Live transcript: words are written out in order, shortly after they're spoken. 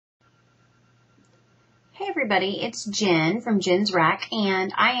Hey everybody, it's Jen from JennsRAQ,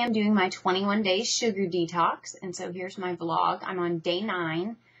 and I am doing my 21 day sugar detox, and so here's my vlog. I'm on day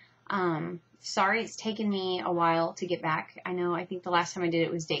 9. Sorry it's taken me a while to get back. I think the last time I did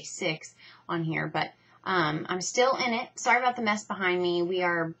it was day 6 on here, but I'm still in it. Sorry about the mess behind me. We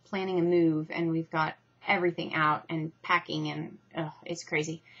are planning a move, and we've got everything out and packing, and it's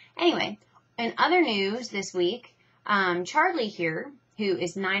crazy. Anyway, in other news this week, Charlie here, who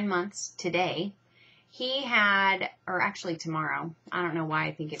is 9 months today, he had, or actually tomorrow, I don't know why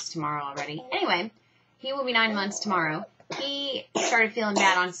I think it's tomorrow already. Anyway, he will be 9 months tomorrow. He started feeling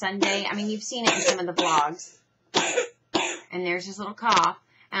bad on Sunday. I mean, you've seen it in some of the vlogs. And there's his little cough.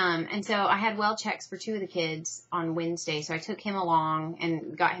 And so I had well checks for 2 of the kids on Wednesday. So I took him along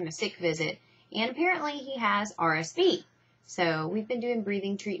and got him a sick visit. And apparently he has RSV. So we've been doing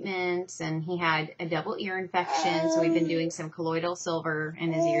breathing treatments, and he had a double ear infection. So we've been doing some colloidal silver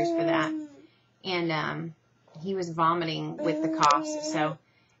in his ears for that. And he was vomiting with the coughs. So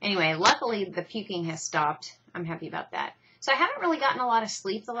anyway, luckily the puking has stopped. I'm happy about that. So I haven't really gotten a lot of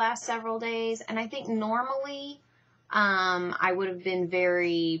sleep the last several days. And I think normally I would have been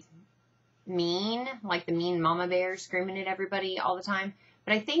very mean, like the mean mama bear screaming at everybody all the time.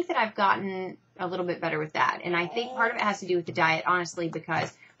 But I think that I've gotten a little bit better with that. And I think part of it has to do with the diet, honestly,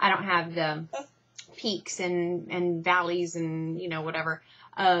 because I don't have the peaks and valleys and, whatever,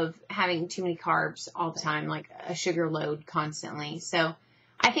 of having too many carbs all the time, like a sugar load constantly. So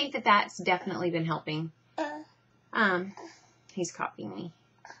I think that that's definitely been helping. He's copying me.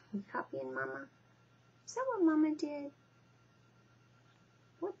 You copying Mama? Is that what Mama did?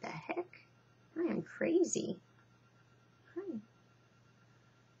 What the heck? I am crazy. Hi.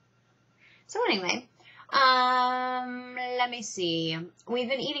 So anyway, let me see. We've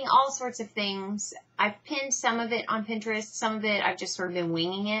been eating all sorts of things. I've pinned some of it on Pinterest. Some of it I've just sort of been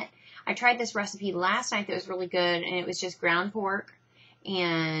winging it. I tried this recipe last night that was really good, and it was just ground pork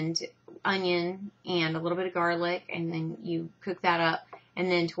and onion and a little bit of garlic, and then you cook that up.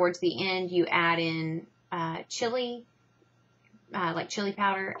 And then towards the end, you add in chili, like chili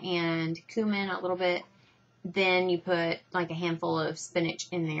powder and cumin a little bit. Then you put like a handful of spinach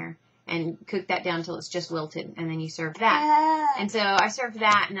in there and cook that down until it's just wilted, and then you serve that. And so I served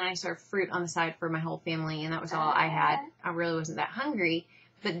that, and then I served fruit on the side for my whole family, and that was all I had. I really wasn't that hungry.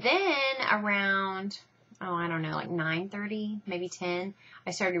 But then around, I don't know, like 9:30, maybe 10,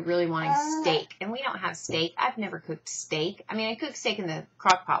 I started really wanting steak. And we don't have steak. I've never cooked steak. I mean, I cooked steak in the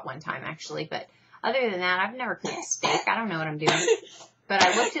crock pot one time, actually, but other than that, I've never cooked steak. I don't know what I'm doing. But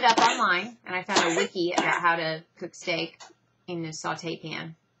I looked it up online, and I found a wiki about how to cook steak in a saute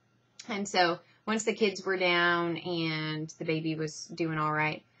pan. And so once the kids were down and the baby was doing all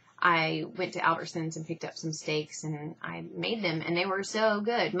right, I went to Albertsons and picked up some steaks, and I made them, and they were so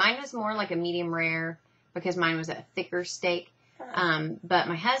good. Mine was more like a medium rare because mine was a thicker steak. But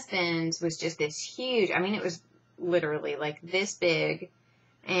my husband's was just this huge. I mean, it was literally like this big,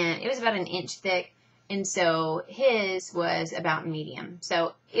 and it was about 1 inch thick. And so his was about medium.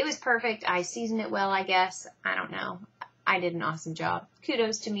 So it was perfect. I seasoned it well, I guess. I don't know. I did an awesome job.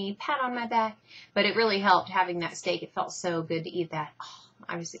 Kudos to me. Pat on my back. But it really helped having that steak. It felt so good to eat that. Oh,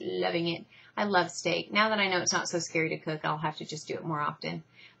 I was loving it. I love steak. Now that I know it's not so scary to cook, I'll have to just do it more often.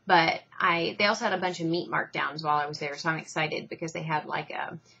 But they also had a bunch of meat markdowns while I was there, so I'm excited because they had like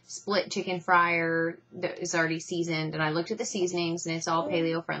a split chicken fryer that is already seasoned. And I looked at the seasonings, and it's all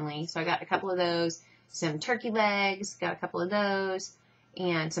paleo friendly. So I got a couple of those. Some turkey legs, got a couple of those,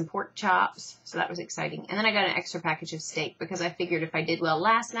 and some pork chops, so that was exciting. And then I got an extra package of steak because I figured if I did well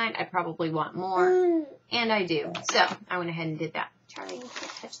last night, I'd probably want more, and I do. So I went ahead and did that. Charlie, you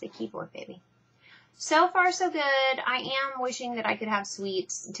can't touch the keyboard, baby. So far, so good. I am wishing that I could have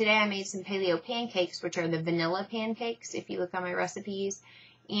sweets. Today I made some paleo pancakes, which are the vanilla pancakes, if you look on my recipes,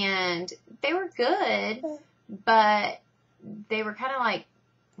 and they were good, but they were kind of like,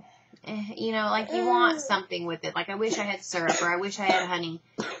 like you want something with it. Like I wish I had syrup, or I wish I had honey.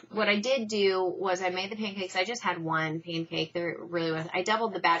 What I did do was I made the pancakes. I just had one pancake. There really was. I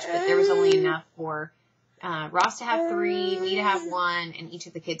doubled the batch, but there was only enough for Ross to have 3, me to have 1, and each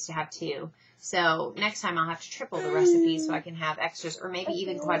of the kids to have 2. So next time I'll have to triple the recipe so I can have extras, or maybe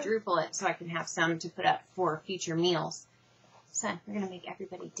even quadruple it so I can have some to put up for future meals. Son, we're going to make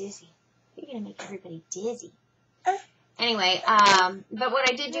everybody dizzy. You're going to make everybody dizzy. Anyway, but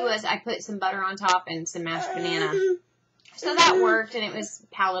what I did do was I put some butter on top and some mashed banana. So that worked, and it was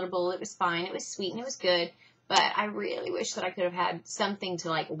palatable. It was fine. It was sweet, and it was good. But I really wish that I could have had something to,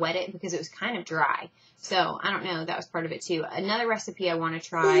 like, wet it because it was kind of dry. So, I don't know. That was part of it, too. Another recipe I want to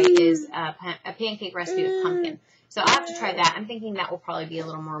try is a pancake recipe with pumpkin. So I'll have to try that. I'm thinking that will probably be a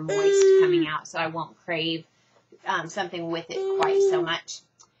little more moist coming out, so I won't crave something with it quite so much.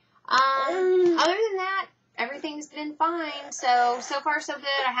 Other than that, everything's been fine. So far so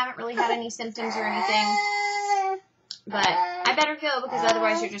good. I haven't really had any symptoms or anything. But I better go because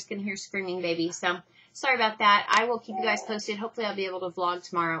otherwise you're just going to hear screaming baby. So sorry about that. I will keep you guys posted. Hopefully I'll be able to vlog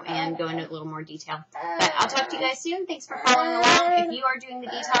tomorrow and go into a little more detail. But I'll talk to you guys soon. Thanks for following along. If you are doing the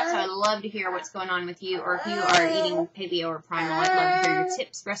detox, I would love to hear what's going on with you. Or if you are eating paleo or primal, I'd love to hear your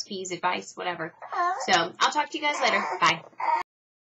tips, recipes, advice, whatever. So I'll talk to you guys later. Bye.